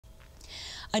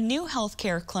A new health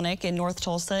care clinic in North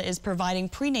Tulsa is providing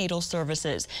prenatal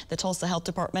services. The Tulsa Health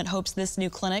Department hopes this new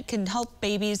clinic can help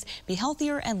babies be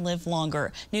healthier and live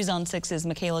longer. News on 6's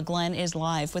Michaela Glenn is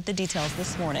live with the details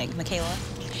this morning. Michaela?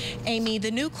 Amy, the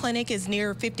new clinic is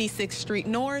near 56th Street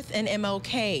North and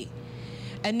MLK.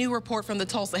 A new report from the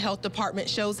Tulsa Health Department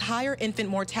shows higher infant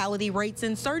mortality rates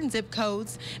in certain zip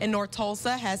codes, and North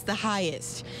Tulsa has the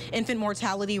highest. Infant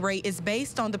mortality rate is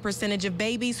based on the percentage of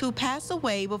babies who pass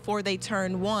away before they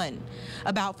turn 1.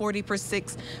 About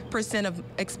 46% of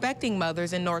expecting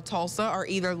mothers in North Tulsa are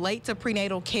either late to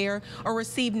prenatal care or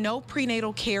receive no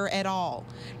prenatal care at all.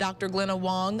 Dr. Glenna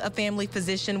Wong, a family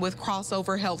physician with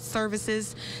Crossover Health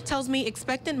Services, tells me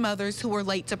expectant mothers who are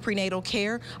late to prenatal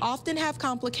care often have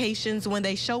complications when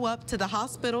they show up to the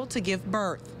hospital to give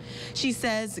birth. She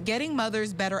says getting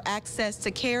mothers better access to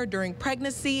care during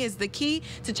pregnancy is the key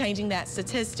to changing that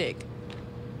statistic.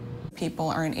 People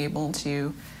aren't able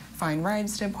to find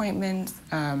rides to appointments,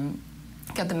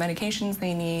 get the medications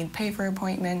they need, pay for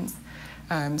appointments.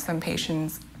 Some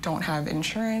patients don't have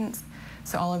insurance.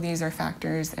 So all of these are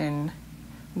factors in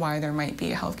why there might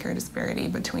be a healthcare disparity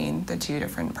between the two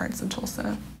different parts of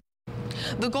Tulsa.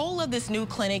 The goal of this new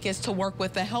clinic is to work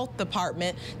with the health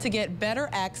department to get better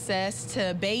access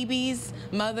to babies,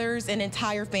 mothers, and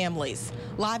entire families.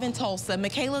 Live in Tulsa,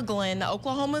 Michaela Glenn,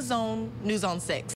 Oklahoma's Own, News on 6.